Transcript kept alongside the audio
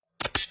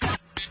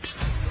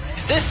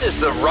This is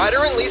the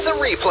Ryder and Lisa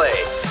replay.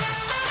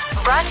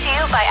 Brought to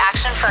you by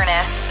Action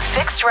Furnace.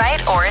 Fixed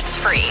right or it's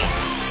free.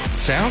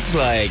 Sounds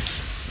like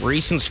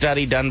recent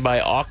study done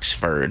by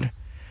Oxford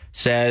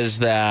says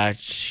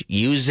that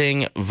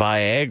using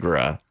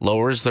Viagra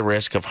lowers the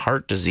risk of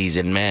heart disease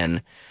in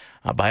men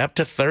by up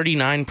to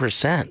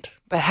 39%.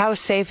 But how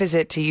safe is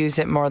it to use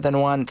it more than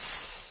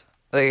once?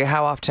 Like,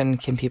 how often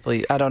can people?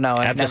 I don't know.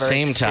 At the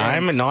same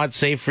time, not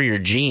safe for your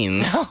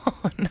genes. No,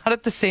 not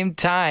at the same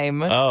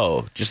time.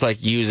 Oh, just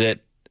like use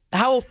it.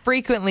 How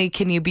frequently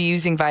can you be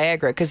using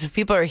Viagra? Because if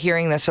people are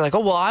hearing this, they're like,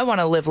 oh, well, I want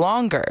to live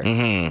longer.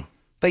 Mm-hmm.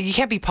 But you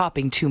can't be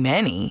popping too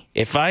many.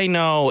 If I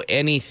know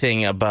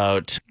anything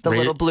about the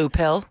little blue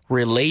pill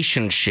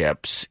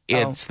relationships,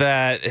 it's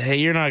that, hey,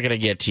 you're not going to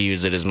get to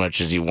use it as much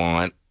as you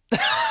want.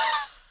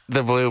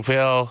 The blue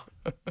pill,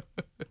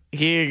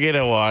 you're going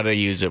to want to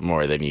use it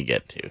more than you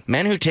get to.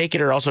 Men who take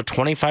it are also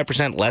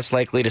 25% less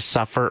likely to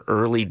suffer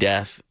early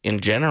death in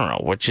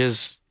general, which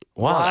is...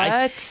 Wow,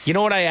 what? You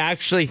know what I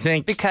actually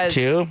think, because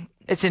too?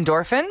 It's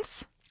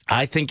endorphins?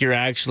 I think you're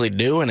actually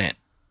doing it.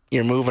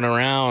 You're moving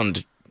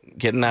around,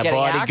 getting body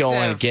active.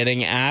 going,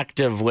 getting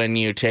active when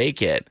you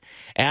take it.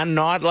 And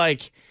not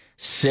like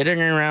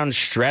sitting around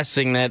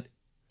stressing that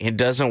it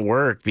doesn't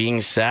work,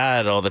 being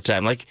sad all the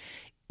time. Like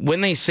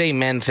when they say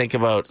men think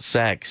about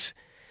sex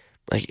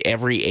like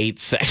every 8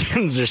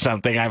 seconds or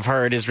something, I've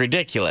heard is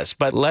ridiculous.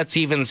 But let's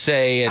even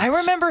say it's... I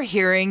remember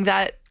hearing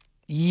that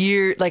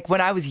like when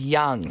I was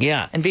young.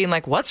 Yeah. And being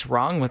like, what's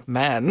wrong with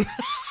men?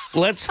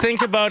 Let's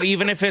think about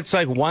even if it's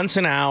like once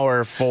an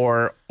hour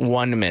for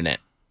 1 minute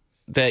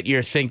that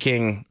you're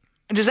thinking.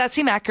 Does that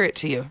seem accurate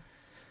to you?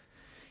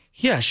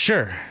 Yeah,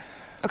 sure.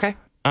 Okay.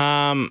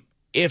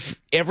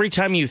 If every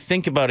time you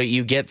think about it,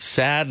 you get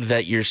sad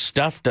that your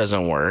stuff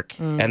doesn't work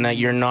and that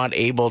you're not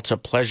able to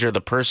pleasure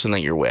the person that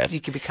you're with. You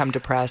could become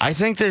depressed. I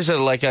think there's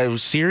a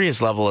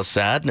serious level of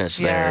sadness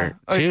there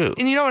too.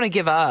 And you don't want to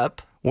give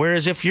up.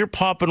 Whereas if you're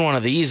popping one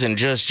of these and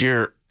just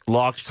you're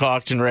locked,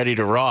 cocked, and ready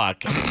to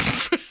rock,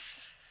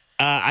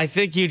 I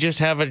think you just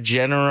have a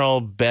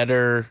general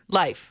better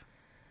life.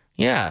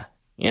 Yeah.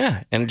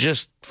 And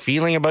just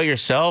feeling about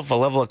yourself, a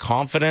level of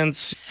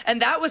confidence.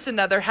 And that was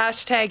another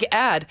hashtag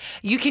ad.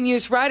 You can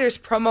use Ryder's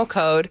promo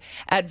code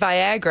at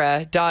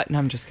Viagra. No,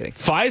 I'm just kidding.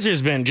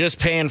 Pfizer's been just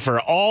paying for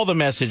all the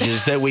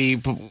messages that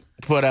we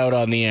put out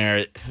on the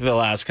air the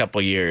last couple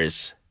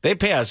years. They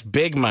pay us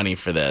big money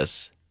for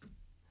this.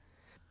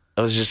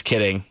 I was just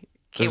kidding.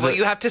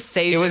 You have to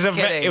say just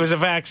kidding. It was a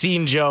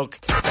vaccine joke.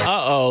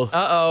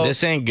 Uh-oh.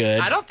 This ain't good.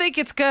 I don't think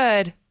it's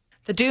good.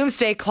 The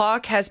doomsday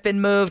clock has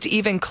been moved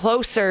even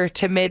closer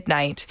to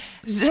midnight.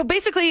 So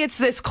basically, it's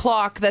this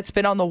clock that's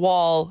been on the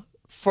wall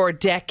for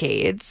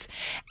decades.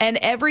 And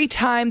every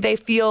time they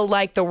feel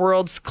like the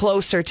world's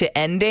closer to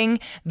ending,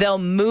 they'll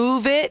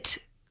move it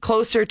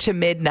closer to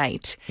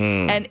midnight.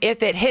 And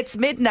if it hits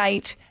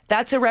midnight,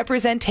 that's a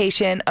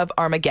representation of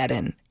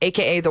Armageddon,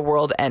 aka the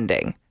world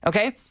ending.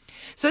 Okay?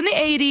 So in the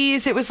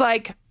 80s, it was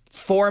like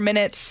 4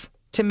 minutes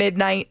to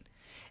midnight.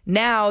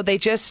 Now they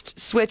just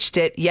switched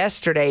it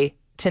yesterday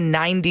to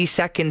 90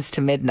 seconds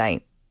to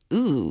midnight.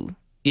 Ooh.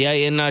 Yeah,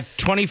 in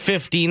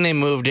 2015, they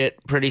moved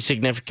it pretty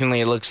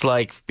significantly, it looks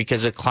like,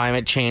 because of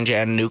climate change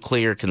and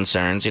nuclear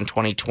concerns. In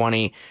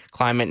 2020,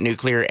 climate,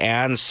 nuclear,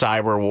 and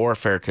cyber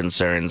warfare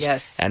concerns.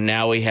 Yes. And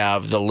now we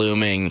have the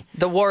looming...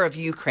 The war of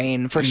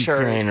Ukraine, for sure.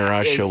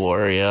 Ukraine-Russia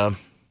war, yeah.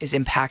 Is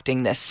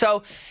impacting this.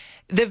 So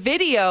the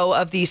video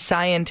of these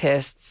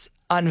scientists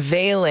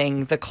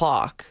unveiling the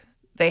clock,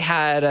 they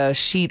had a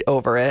sheet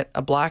over it,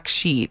 a black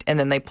sheet, and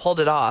then they pulled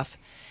it off.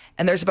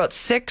 And there's about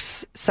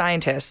 6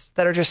 scientists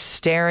that are just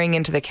staring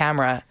into the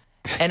camera.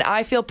 And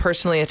I feel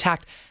personally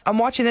attacked. I'm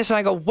watching this and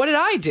I go, what did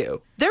I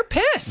do? They're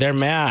pissed. They're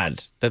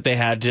mad that they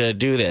had to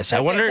do this. I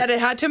wonder that it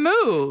had to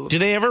move. Do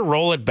they ever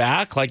roll it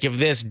back? Like if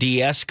this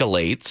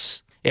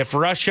de-escalates, if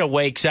Russia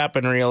wakes up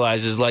and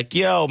realizes like,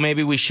 yo,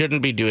 maybe we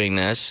shouldn't be doing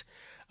this,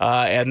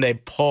 and they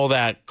pull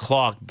that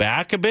clock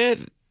back a bit,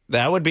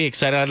 that would be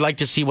exciting. I'd like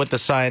to see what the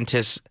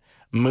scientists'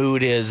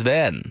 mood is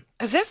then.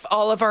 As if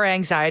all of our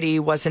anxiety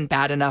wasn't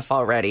bad enough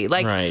already.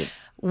 Like, right.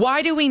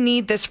 Why do we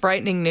need this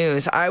frightening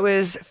news? I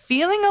was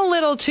feeling a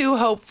little too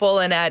hopeful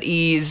and at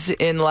ease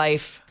in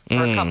life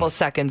for a couple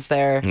seconds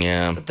there.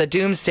 Yeah. The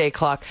doomsday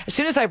clock. As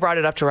soon as I brought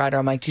it up to Ryder,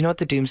 I'm like, do you know what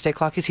the doomsday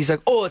clock is? He's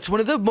like, oh, it's one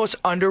of the most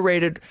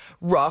underrated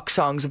rock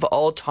songs of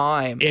all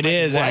time. It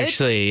is, what?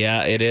 actually.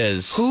 Yeah, it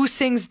is. Who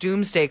sings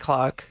Doomsday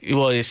Clock?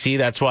 Well, you see,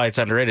 that's why it's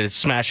underrated. It's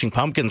Smashing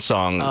Pumpkins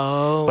song.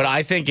 Oh. But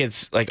I think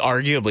it's like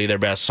arguably their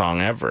best song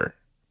ever.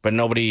 But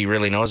nobody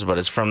really knows about it.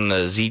 It's from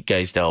the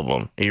Zeitgeist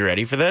album. Are you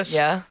ready for this?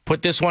 Yeah.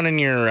 Put this one in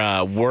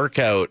your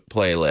workout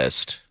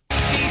playlist.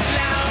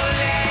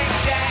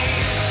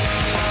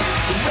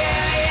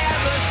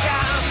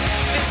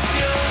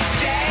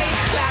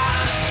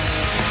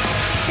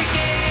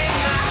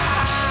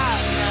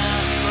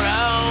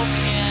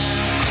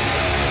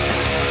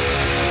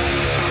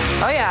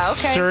 Oh, yeah,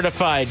 okay.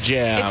 Certified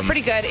jam. It's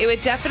pretty good. It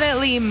would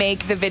definitely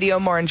make the video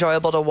more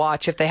enjoyable to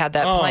watch if they had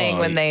that playing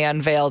when they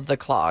unveiled the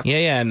clock.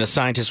 Yeah, and the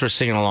scientists were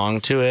singing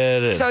along to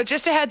it. So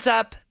just a heads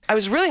up, I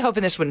was really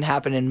hoping this wouldn't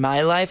happen in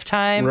my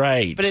lifetime.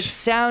 Right. But it's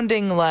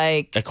sounding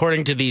like...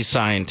 According to these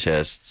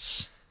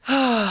scientists,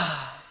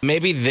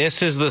 maybe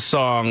this is the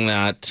song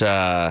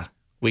that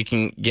we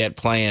can get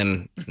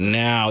playing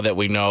now that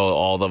we know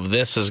all of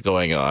this is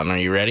going on. Are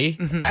you ready?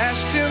 Mm-hmm.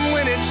 Asked him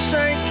when it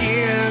sank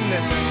in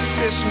that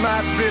this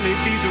might really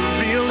be the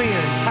real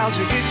end. How's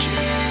it hit you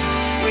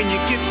when you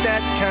get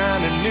that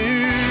kind of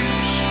news?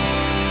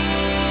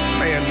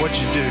 Man, what'd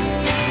you do?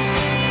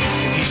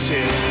 And he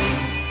said,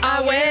 I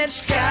went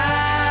skydiving,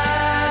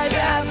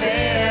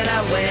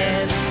 I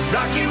went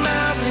Rocky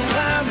Mountain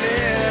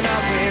climbing, I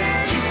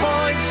went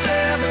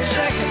 2.7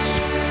 seconds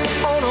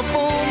on a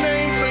bull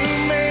named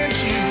Blue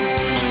Manchu.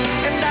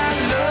 And I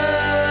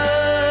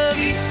loved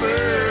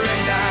deeper,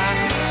 and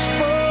I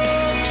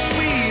spoke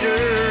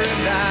sweeter,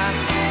 and I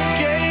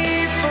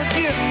gave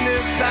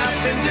forgiveness I've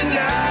been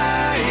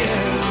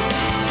denying.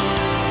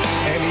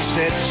 And he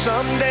said,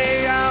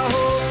 someday I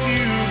hope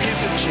you get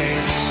the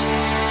chance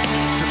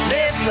to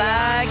live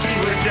like you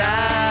were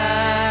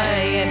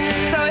dying.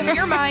 So if in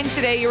your mind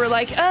today you were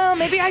like, oh,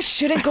 maybe I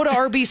shouldn't go to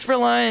Arby's for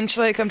lunch.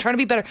 Like, I'm trying to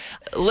be better.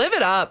 Live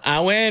it up. I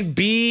went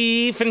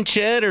beef and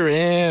cheddar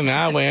in.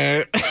 I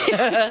went.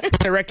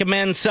 I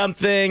recommend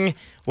something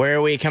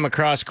where we come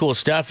across cool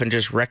stuff and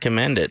just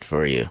recommend it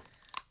for you.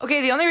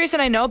 Okay, the only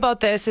reason I know about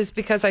this is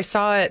because I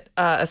saw it,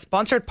 a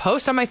sponsored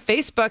post on my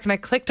Facebook, and I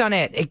clicked on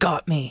it. It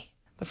got me.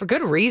 But for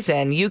good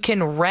reason. You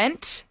can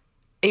rent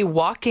a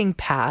walking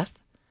path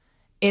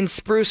in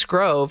Spruce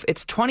Grove.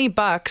 It's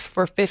 $20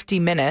 for 50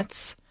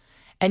 minutes.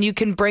 And you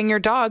can bring your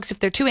dogs if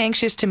they're too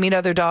anxious to meet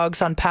other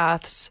dogs on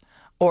paths,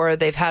 or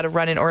they've had a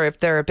run-in, or if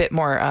they're a bit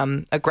more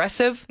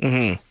aggressive.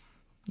 Mm-hmm.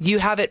 You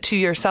have it to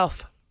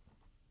yourself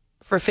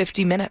for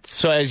 50 minutes.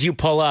 So as you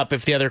pull up,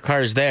 if the other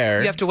car's there,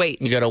 You have to wait.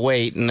 You got to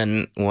wait, and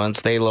then once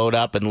they load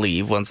up and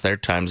leave, once their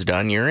time's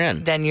done, you're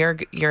in. Then you're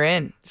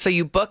in. So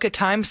you book a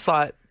time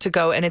slot to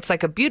go, and it's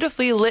like a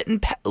beautifully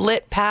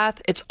lit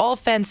path. It's all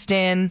fenced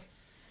in.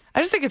 I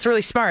just think it's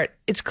really smart.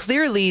 It's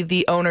clearly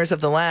the owners of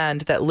the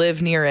land that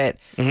live near it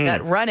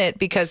that run it,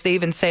 because they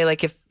even say,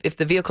 like, if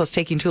the vehicle's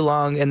taking too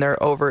long and they're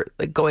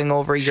going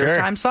over your Sure.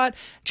 time slot,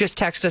 just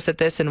text us at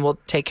this and we'll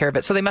take care of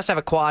it. So they must have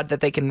a quad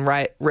that they can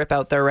rip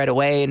out there right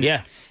away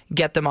and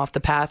get them off the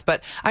path.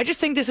 But I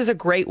just think this is a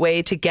great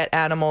way to get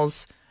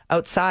animals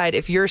outside.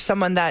 If you're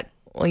someone that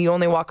you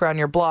only walk around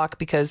your block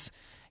because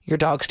your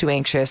dog's too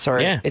anxious or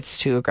it's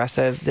too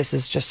aggressive, this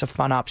is just a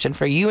fun option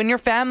for you and your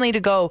family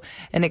to go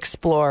and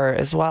explore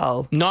as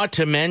well. Not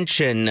to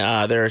mention,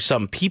 there are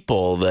some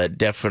people that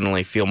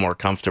definitely feel more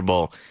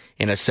comfortable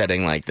in a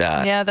setting like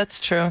that. Yeah, that's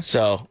true.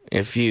 So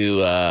if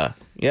you,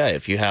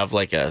 if you have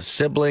like a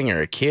sibling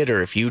or a kid,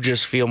 or if you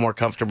just feel more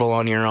comfortable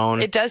on your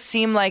own. It does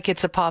seem like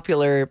it's a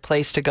popular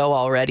place to go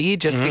already,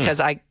 just because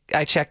I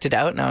checked it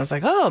out and I was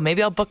like, oh,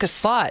 maybe I'll book a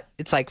slot.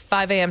 It's like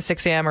 5 a.m.,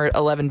 6 a.m., or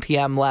 11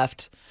 p.m.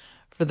 left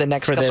for the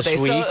next couple this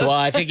days. week. So, well,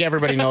 I think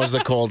everybody knows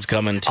the cold's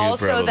coming too.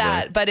 also probably.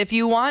 that. But if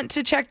you want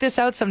to check this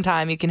out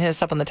sometime, you can hit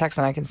us up on the text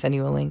and I can send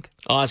you a link.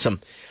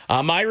 Awesome.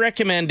 My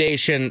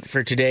recommendation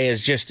for today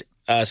is just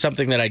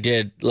something that I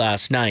did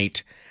last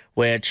night,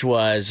 which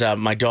was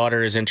my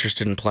daughter is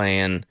interested in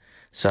playing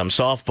some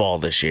softball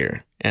this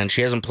year, and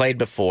she hasn't played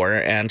before,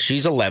 and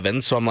she's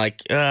 11. So I'm like,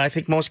 I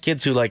think most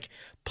kids who like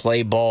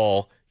play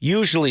ball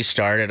usually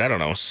start at, I don't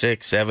know,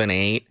 6, 7,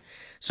 8.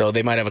 So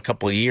they might have a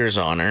couple of years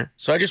on her.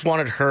 So I just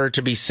wanted her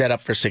to be set up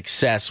for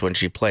success when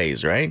she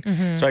plays, right?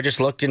 Mm-hmm. So I just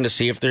looked in to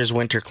see if there's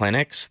winter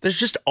clinics. There's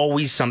just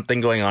always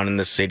something going on in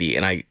the city,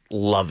 and I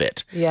love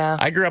it. Yeah.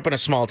 I grew up in a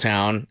small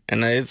town,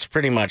 and it's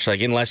pretty much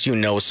like, unless you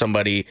know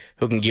somebody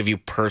who can give you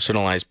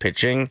personalized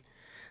pitching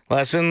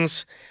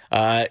lessons,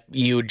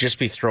 you would just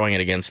be throwing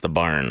it against the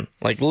barn.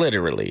 Like,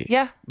 literally.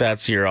 Yeah.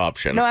 That's your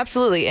option. No,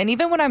 absolutely. And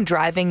even when I'm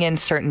driving in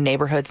certain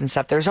neighborhoods and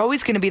stuff, there's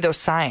always going to be those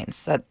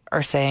signs that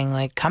are saying,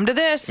 like, come to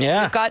this.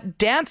 Yeah. We've got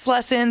dance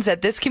lessons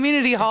at this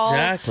community hall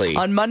Exactly.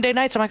 on Monday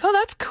nights. I'm like, oh,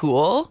 that's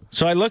cool.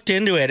 So I looked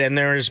into it,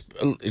 and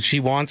she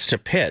wants to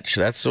pitch.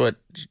 That's what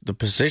the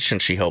position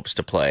she hopes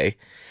to play.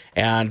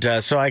 And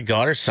so I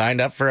got her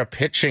signed up for a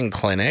pitching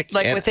clinic.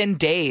 Like, and within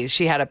days,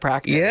 she had a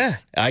practice. yeah,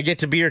 I get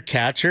to be her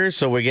catcher,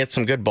 so we get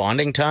some good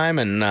bonding time.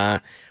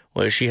 And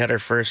she had her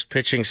first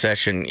pitching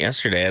session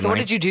yesterday. So what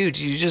did you do? Did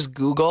you just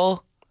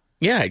Google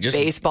Yeah, I just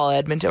baseball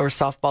Edmonton or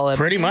softball Edmonton?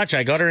 pretty much.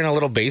 I got her in a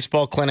little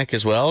baseball clinic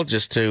as well,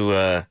 just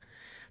to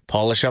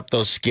polish up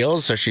those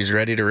skills so she's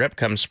ready to rip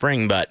come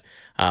spring. But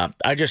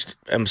I just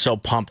am so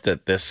pumped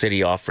that the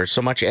city offers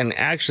so much, and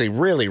actually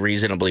really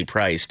reasonably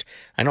priced.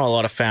 I know a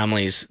lot of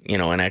families,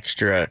 an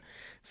extra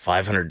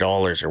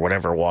 $500 or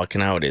whatever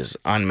walking out is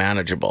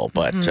unmanageable.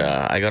 But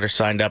I got her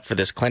signed up for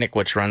this clinic,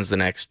 which runs the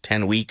next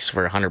 10 weeks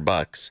for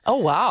 $100. Oh,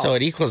 wow. So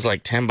it equals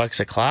like $10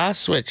 a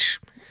class,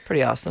 which It's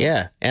pretty awesome.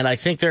 Yeah. And I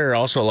think there are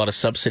also a lot of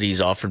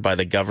subsidies offered by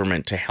the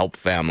government to help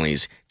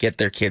families get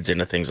their kids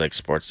into things like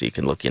sports that you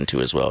can look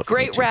into as well. if you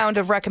need Great to. round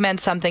of recommend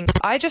something.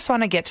 I just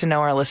want to get to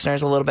know our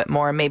listeners a little bit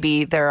more.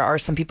 Maybe there are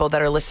some people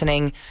that are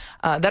listening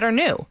that are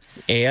new.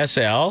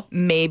 ASL.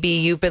 Maybe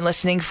you've been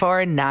listening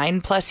for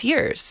 9+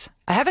 years.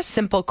 I have a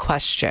simple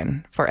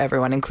question for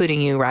everyone,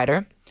 including you,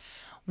 Ryder.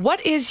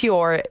 What is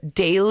your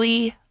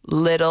daily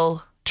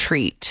little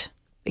treat?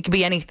 It could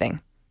be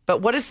anything,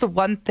 but what is the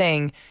one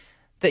thing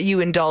that you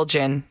indulge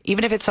in,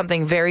 even if it's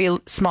something very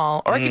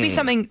small, or it could be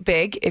something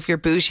big if you're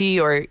bougie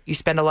or you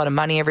spend a lot of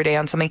money every day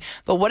on something.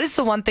 But what is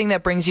the one thing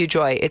that brings you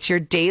joy? It's your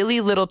daily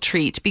little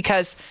treat,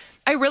 because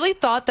I really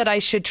thought that I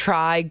should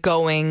try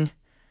going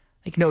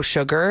like no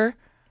sugar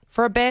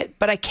for a bit,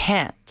 but I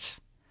can't.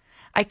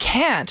 I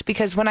can't,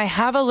 because when I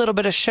have a little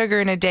bit of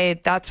sugar in a day,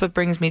 that's what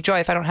brings me joy.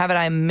 If I don't have it,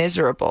 I'm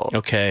miserable.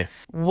 Okay.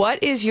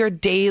 What is your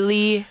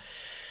daily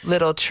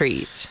little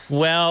treat?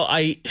 Well,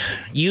 I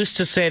used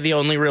to say the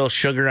only real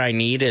sugar I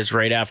need is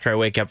right after I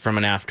wake up from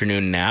an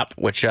afternoon nap,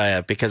 which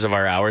because of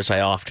our hours, I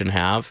often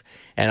have.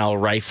 And I'll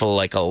rifle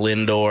like a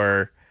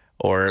Lindor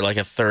or like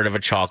a third of a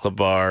chocolate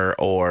bar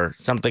or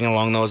something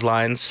along those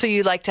lines. So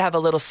you like to have a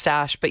little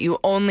stash, but you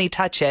only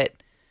touch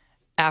it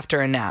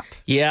after a nap.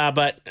 Yeah,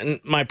 but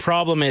my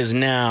problem is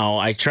now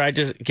I tried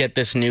to get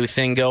this new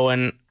thing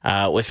going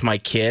with my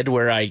kid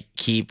where I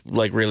keep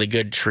like really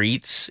good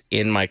treats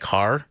in my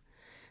car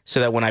so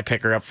that when I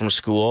pick her up from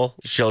school,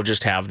 she'll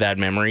just have that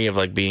memory of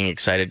like being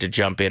excited to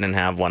jump in and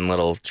have one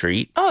little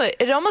treat. Oh,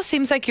 it almost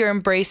seems like you're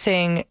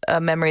embracing a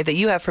memory that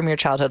you have from your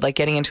childhood, like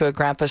getting into a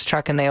grandpa's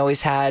truck and they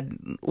always had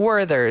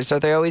Werthers or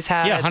they always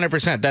had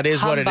 100%. That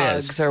is what it is.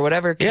 Humbugs or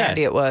whatever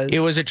candy it was. It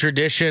was a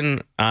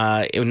tradition.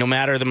 No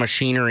matter the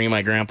machinery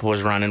my grandpa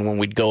was running, when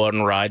we'd go out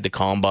and ride the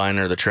combine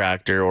or the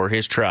tractor or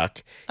his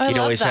truck, I he'd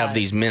love always have that.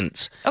 these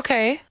mints.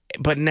 Okay.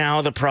 But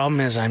now the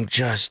problem is I'm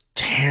just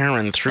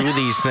tearing through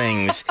these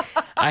things.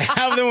 I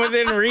have them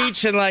within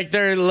reach and like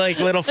they're like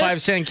little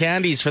 5-cent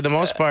candies for the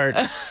most part.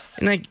 And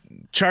like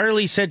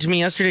Charlie said to me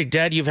yesterday,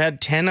 Dad, you've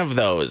had 10 of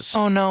those.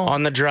 Oh, no.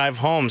 On the drive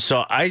home.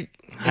 So I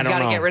don't Got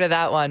to know. get rid of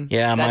that one.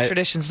 Yeah, that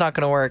tradition's not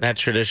going to work. That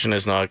tradition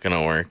is not going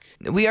to work.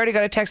 We already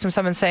got a text from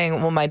someone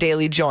saying, well, my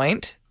daily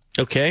joint.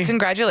 Okay.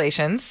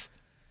 Congratulations.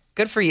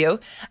 Good for you.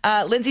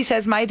 Lindsay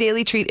says, my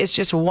daily treat is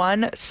just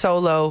one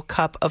solo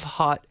cup of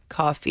hot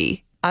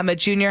coffee. I'm a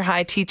junior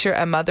high teacher,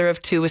 a mother of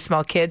 2 with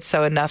small kids,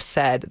 so enough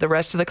said. The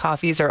rest of the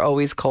coffees are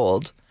always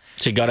cold.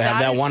 So you got to have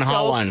that is one hot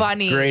so one.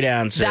 Funny. Great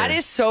answer. That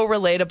is so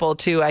relatable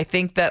too. I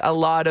think that a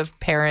lot of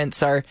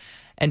parents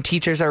and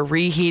teachers are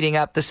reheating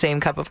up the same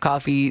cup of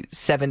coffee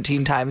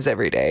 17 times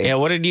every day. Yeah,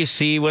 what did you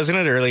see? Wasn't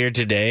it earlier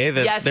today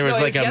that Yes, there was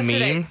no, like it a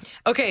yesterday. meme?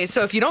 Okay,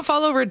 so if you don't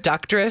follow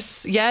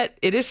Reductress yet,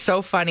 it is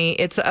so funny.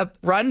 It's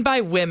run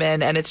by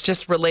women and it's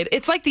just related.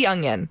 It's like The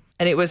Onion.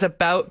 And it was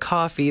about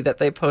coffee that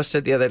they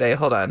posted the other day.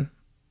 Hold on.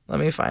 Let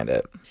me find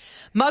it.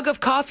 Mug of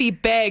coffee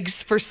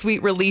begs for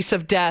sweet release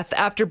of death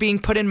after being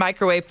put in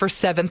microwave for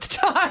 7th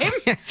time.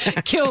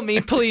 Kill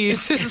me,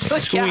 please. It's the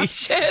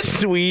caption.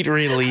 Sweet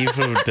relief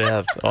of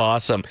death.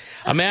 Awesome.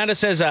 Amanda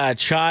says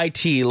chai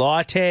tea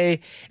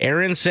latte.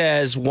 Aaron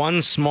says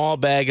one small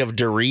bag of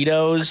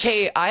Doritos.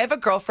 Hey, I have a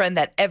girlfriend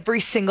that every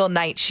single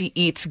night she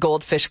eats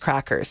goldfish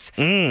crackers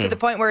to the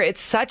point where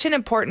it's such an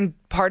important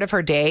part of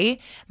her day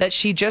that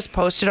she just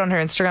posted on her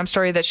Instagram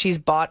story that she's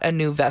bought a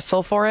new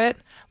vessel for it,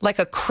 like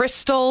a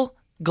crystal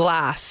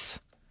glass.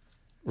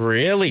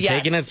 Really? Yes.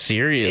 Taking it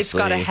seriously. It's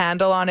got a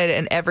handle on it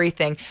and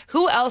everything.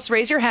 Who else?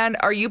 Raise your hand.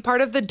 Are you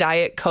part of the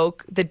Diet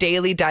Coke, the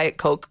daily Diet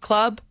Coke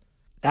club?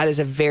 That is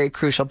a very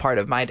crucial part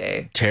of my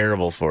day.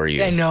 Terrible for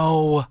you. I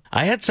know.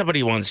 I had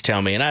somebody once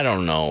tell me, and I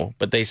don't know,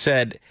 but they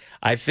said,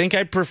 I think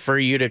I prefer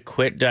you to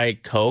quit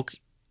Diet Coke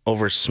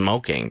over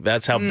smoking.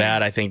 That's how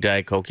bad I think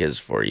Diet Coke is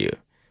for you.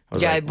 I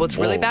was Yeah, like, well, it's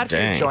really whoa, bad for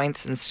your dang.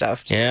 joints and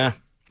stuff. Too. Yeah.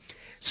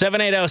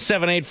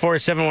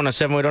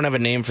 780-784-7107. We don't have a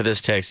name for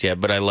this text yet,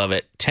 but I love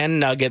it. 10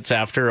 nuggets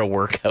after a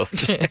workout.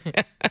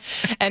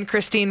 And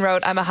Christine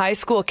wrote, I'm a high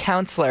school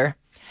counselor.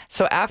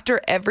 So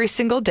after every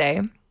single day,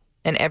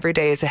 and every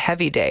day is a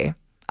heavy day,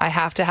 I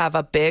have to have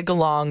a big,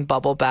 long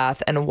bubble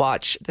bath and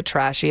watch the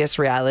trashiest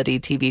reality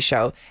TV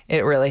show.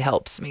 It really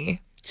helps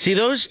me. See,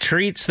 those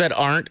treats that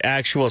aren't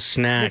actual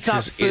snacks, It's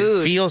not food.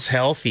 it feels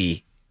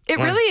healthy. It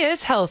really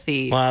is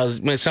healthy.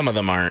 Well, some of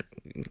them aren't.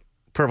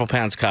 Purple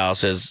Pants Kyle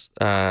says,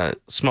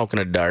 smoking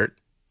a dart.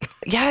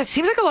 Yeah, it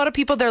seems like a lot of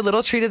people, their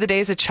little treat of the day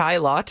is a chai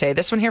latte.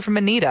 This one here from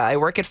Anita. I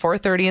work at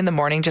 4:30 in the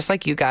morning, just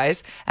like you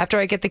guys. After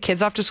I get the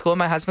kids off to school,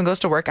 my husband goes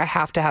to work, I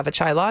have to have a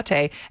chai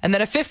latte. And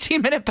then a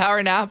 15-minute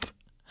power nap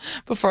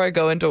before I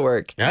go into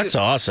work. That's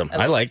awesome.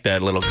 I like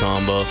that little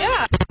combo.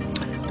 Yeah.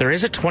 There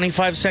is a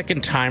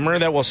 25-second timer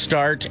that will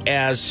start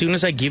as soon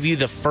as I give you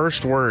the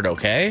first word,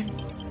 okay?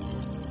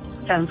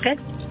 Sounds good.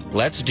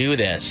 Let's do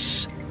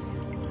this.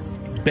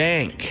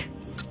 Bank.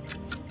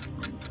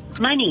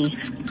 Money,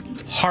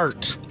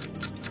 Heart.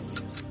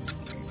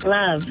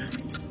 love,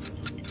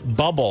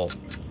 Bubble.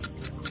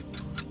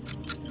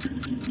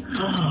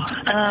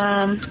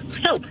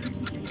 soap,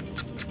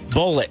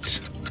 Bullet.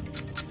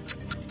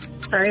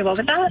 Sorry, what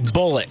was that?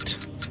 bullet,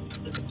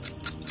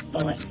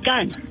 Bullet.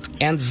 Gun.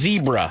 and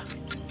zebra.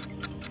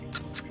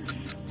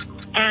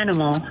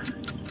 Animal.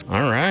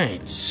 All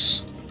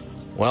right.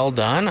 Well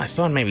done. I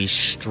thought maybe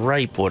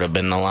stripe would have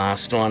been the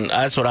last one.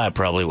 That's what I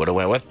probably would have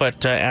went with,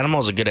 but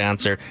animal's a good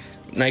answer.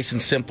 Nice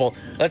and simple.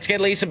 Let's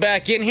get Lisa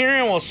back in here,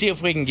 and we'll see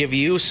if we can give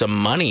you some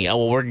money. Oh,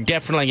 well, we're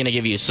definitely going to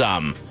give you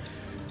some.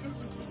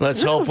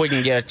 Let's hope we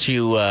can get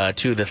you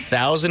to the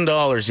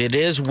 $1,000. It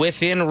is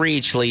within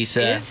reach,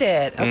 Lisa. Is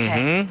it?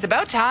 Okay. It's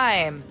about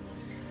time.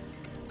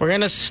 We're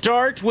going to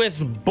start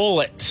with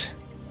bullet.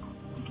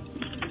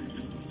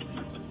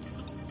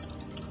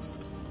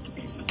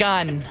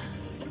 Gun.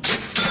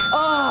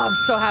 Oh, I'm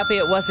so happy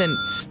it wasn't.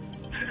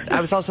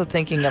 I was also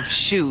thinking of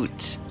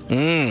shoot.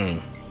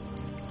 Okay.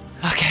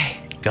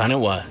 Gun it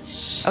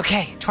was.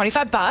 Okay,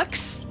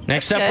 $25.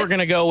 Next That's up, good. we're going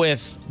to go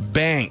with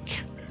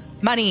bank.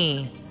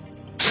 Money.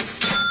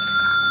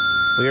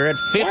 We're at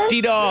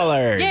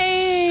 $50.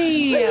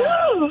 Yay!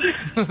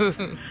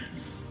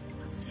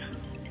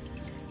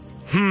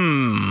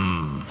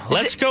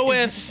 Let's go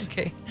with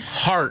Okay.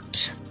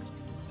 heart.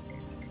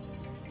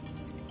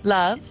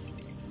 Love.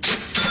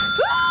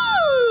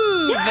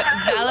 Woo!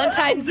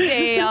 Valentine's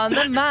Day on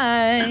the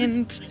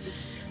mind.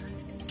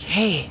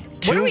 Okay.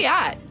 What are we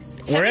at?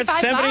 We're at 75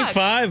 bucks.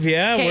 75,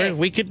 yeah. Okay.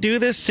 We could do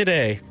this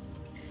today.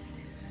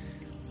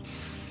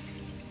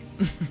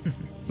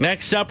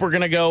 Next up, we're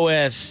going to go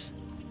with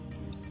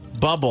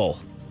bubble.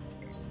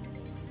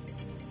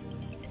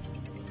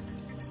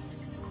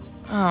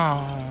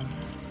 Oh,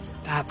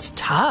 that's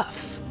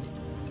tough.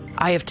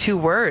 I have 2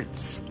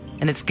 words,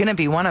 and it's going to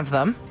be one of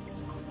them.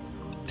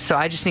 So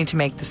I just need to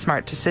make the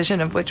smart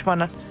decision of which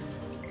one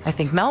I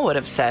think Mel would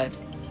have said.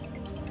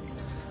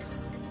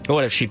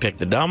 What if she picked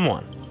the dumb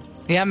one?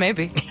 Yeah,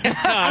 maybe. No,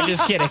 I'm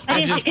just kidding.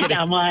 I'm just kidding.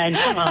 Come on,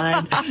 come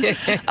on.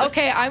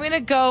 Okay, I'm going to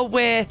go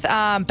with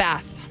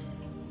bath.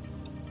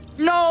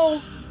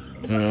 No.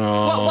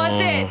 No. What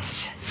was it?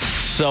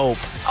 Soap.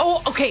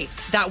 Oh, okay.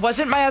 That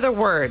wasn't my other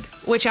word,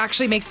 which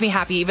actually makes me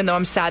happy, even though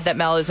I'm sad that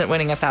Mel isn't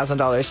winning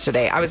 $1,000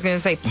 today. I was going to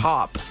say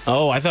pop.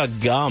 Oh, I thought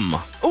gum.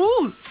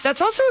 Ooh,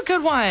 that's also a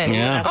good one.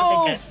 Yeah.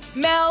 Oh,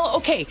 Mel,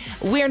 okay.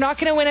 We're not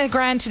going to win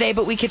 $1,000 today,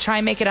 but we could try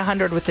and make it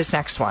 100 with this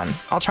next one.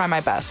 I'll try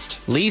my best.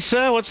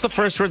 Lisa, what's the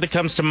first word that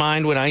comes to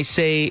mind when I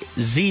say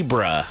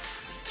zebra?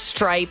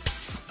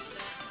 Stripes.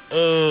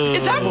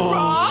 Is that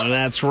wrong?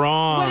 That's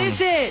wrong. What is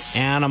it?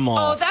 Animal.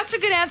 Oh, that's a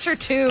good answer,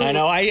 too. I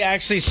know. I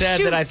actually said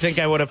that I Shoot. think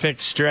I would have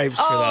picked stripes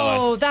for that one.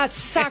 Oh, that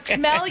sucks.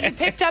 Mel, you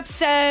picked up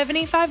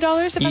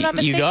 $75, if I'm not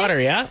mistaken. You got her,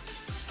 yeah?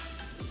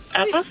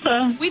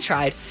 Awesome. We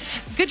tried.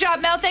 Good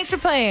job, Mel. Thanks for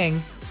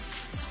playing.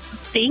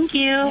 Thank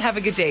you. Have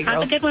a good day, girl.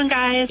 Have a good one,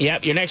 guys.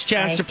 Yep. Your next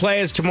chance Bye. to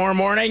play is tomorrow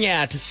morning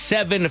at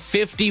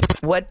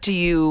 7:50. What do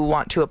you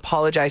want to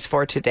apologize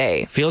for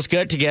today? Feels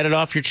good to get it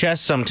off your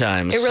chest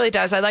sometimes. It really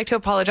does. I'd like to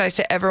apologize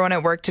to everyone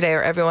at work today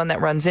or everyone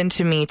that runs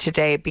into me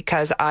today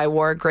because I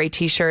wore a gray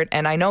t-shirt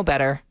and I know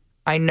better.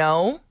 I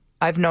know.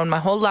 I've known my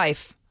whole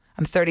life.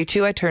 I'm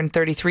 32. I turned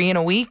 33 in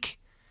a week.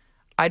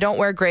 I don't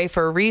wear gray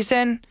for a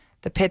reason.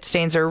 The pit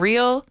stains are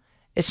real.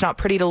 It's not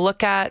pretty to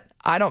look at.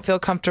 I don't feel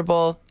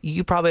comfortable.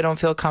 You probably don't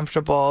feel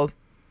comfortable.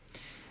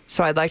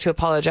 So I'd like to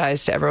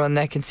apologize to everyone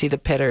that can see the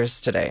pitters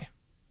today.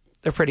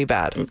 They're pretty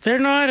bad. They're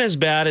not as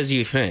bad as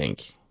you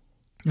think.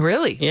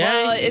 Really?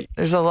 Yeah. Well,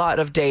 there's a lot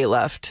of day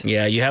left.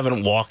 Yeah, you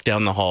haven't walked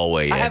down the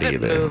hallway yet I haven't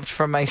either. moved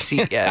from my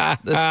seat yet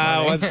this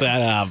morning. Once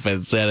that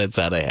happens, then it's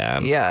out of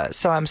hand. Yeah,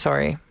 so I'm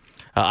sorry.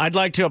 I'd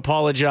like to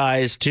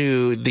apologize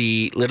to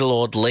the little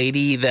old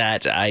lady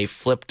that I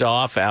flipped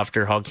off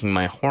after honking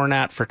my horn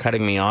at for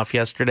cutting me off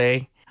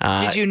yesterday.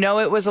 Did you know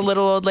it was a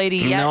little old lady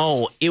yet?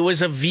 No, it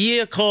was a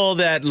vehicle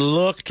that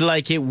looked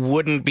like it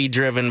wouldn't be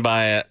driven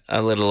by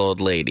a little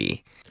old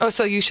lady. Oh,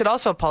 so you should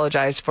also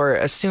apologize for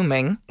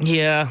assuming.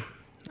 Yeah,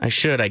 I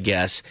should, I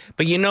guess.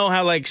 But you know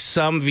how, like,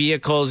 some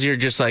vehicles, you're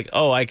just like,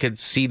 oh, I could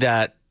see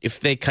that.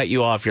 If they cut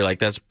you off, you're like,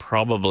 that's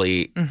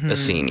probably a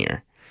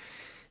senior.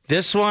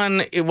 This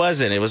one, it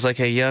wasn't. It was like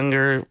a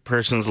younger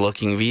person's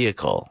looking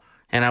vehicle.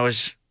 And I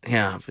was,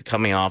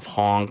 coming off,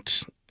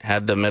 honked,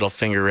 had the middle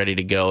finger ready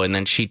to go. And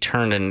then she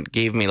turned and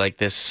gave me like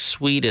this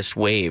sweetest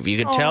wave.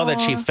 You could tell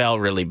that she felt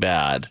really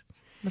bad.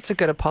 That's a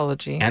good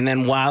apology. And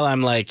then while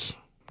I'm like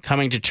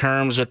coming to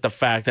terms with the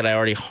fact that I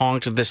already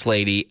honked at this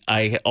lady,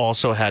 I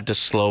also had to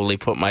slowly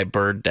put my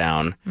bird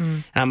down.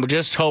 And I'm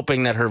just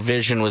hoping that her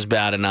vision was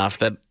bad enough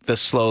that the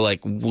slow, like,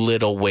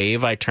 little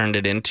wave I turned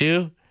it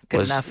into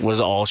was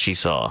all she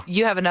saw.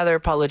 You have another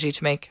apology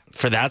to make.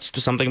 For that,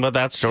 something about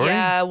that story?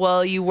 Yeah,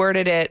 well, you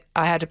worded it,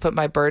 I had to put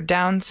my bird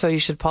down, so you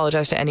should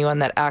apologize to anyone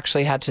that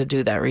actually had to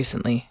do that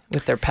recently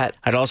with their pet.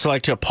 I'd also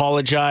like to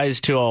apologize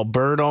to all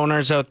bird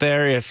owners out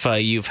there if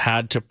you've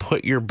had to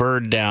put your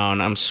bird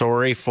down. I'm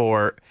sorry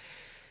for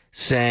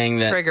saying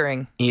that.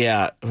 Triggering.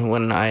 Yeah,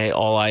 when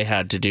all I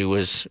had to do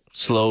was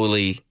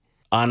slowly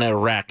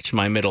unerect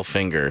my middle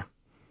finger.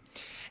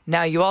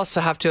 Now you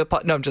also have to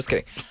no, I'm just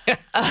kidding.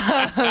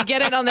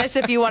 Get in on this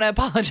if you want to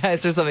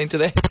apologize or something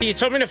today. You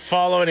told me to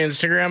follow an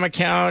Instagram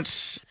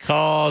account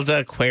called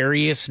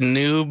Aquarius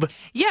Noob.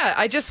 Yeah,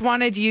 I just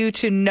wanted you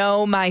to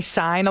know my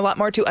sign a lot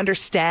more, to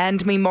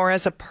understand me more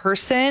as a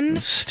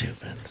person.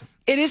 Stupid.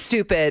 It is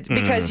stupid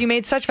because you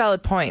made such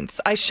valid points.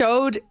 I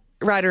showed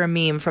Ryder a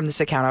meme from this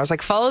account. I was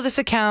like, follow this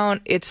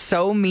account. It's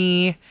so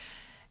me.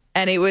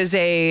 And it was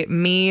a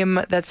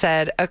meme that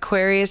said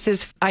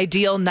Aquarius's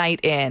ideal night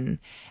in.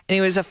 And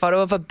it was a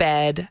photo of a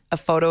bed, a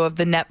photo of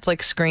the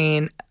Netflix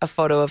screen, a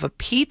photo of a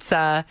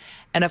pizza,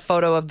 and a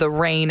photo of the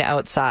rain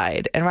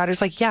outside. And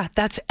Ryder's like, yeah,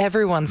 that's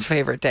everyone's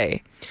favorite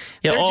day.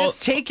 Yeah, They're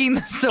just taking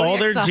the zodiac all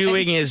they're sign.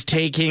 doing is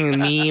taking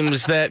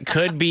memes that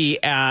could be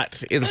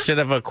at, instead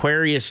of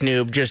Aquarius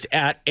Noob, just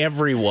at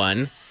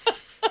everyone,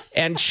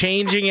 and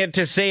changing it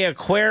to say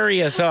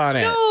Aquarius on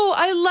it. No,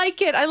 I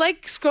like it. I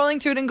like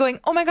scrolling through it and going,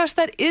 oh my gosh,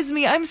 that is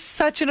me. I'm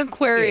such an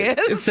Aquarius.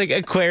 It's like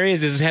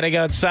Aquarius is heading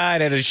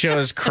outside and it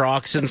shows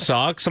Crocs and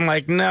socks. I'm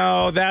like,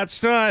 no,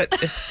 that's not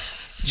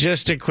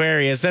just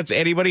Aquarius. That's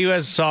anybody who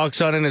has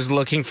socks on and is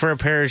looking for a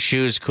pair of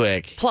shoes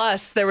quick.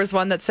 Plus, there was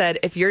one that said,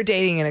 if you're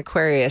dating an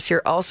Aquarius,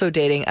 you're also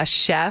dating a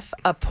chef,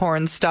 a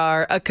porn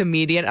star, a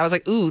comedian. I was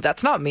like, ooh,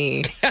 that's not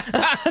me. None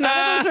of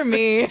those are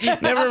me.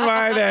 Never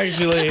mind,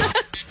 actually.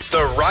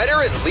 The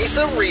Ryder and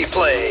Lisa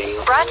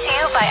replay. Brought to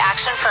you by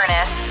Action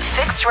Furnace.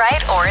 Fixed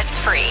right or it's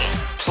free.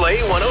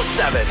 Play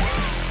 107.